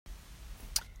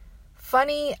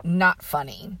funny, not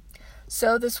funny.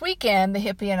 So this weekend, the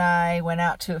hippie and I went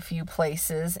out to a few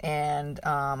places, and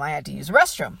I had to use a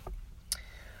restroom.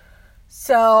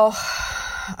 So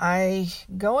I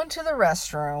go into the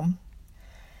restroom,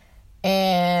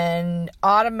 and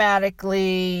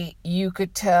automatically you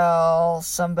could tell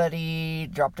somebody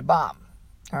dropped a bomb.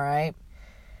 All right.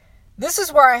 This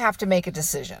is where I have to make a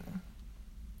decision.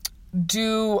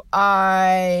 Do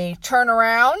I turn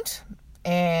around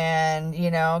and,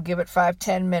 give it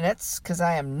 5-10 minutes? Because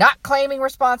I am not claiming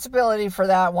responsibility for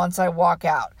that once I walk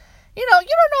out. You don't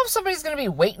know if somebody's going to be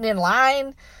waiting in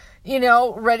line,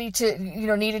 ready to,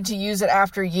 needing to use it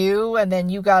after you. And then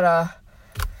you gotta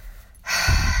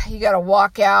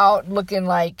walk out looking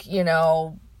like, you're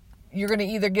going to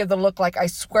either give the look like, I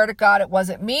swear to God, it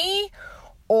wasn't me,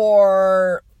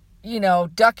 or,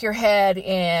 duck your head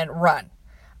and run.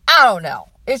 I don't know.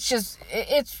 It's just,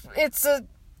 it's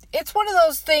one of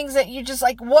those things that you just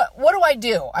like, what do I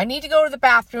do? I need to go to the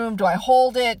bathroom. Do I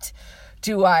hold it?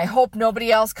 Do I hope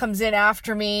nobody else comes in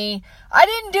after me? I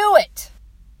didn't do it.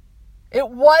 It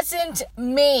wasn't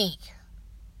me.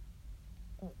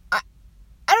 I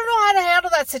don't know how to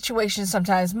handle that situation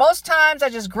sometimes. Most times I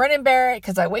just grin and bear it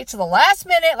because I wait till the last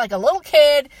minute like a little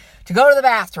kid to go to the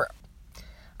bathroom.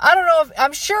 I don't know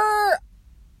I'm sure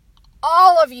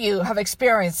all of you have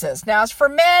experienced this. Now, as for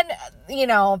men, they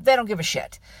don't give a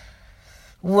shit.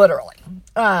 Literally.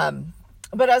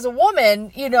 But as a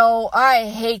woman,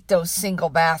 I hate those single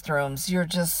bathrooms. You're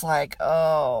just like,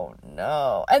 oh,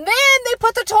 no. And then they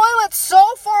put the toilet so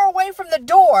far away from the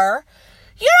door,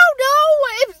 you don't know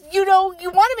if, you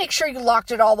want to make sure you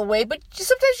locked it all the way, but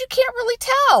sometimes you can't really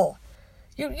tell.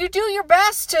 You do your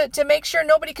best to make sure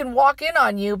nobody can walk in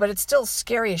on you, but it's still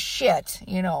scary as shit.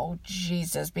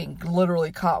 Jesus, being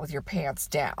literally caught with your pants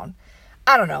down.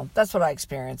 I don't know. That's what I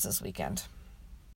experienced this weekend.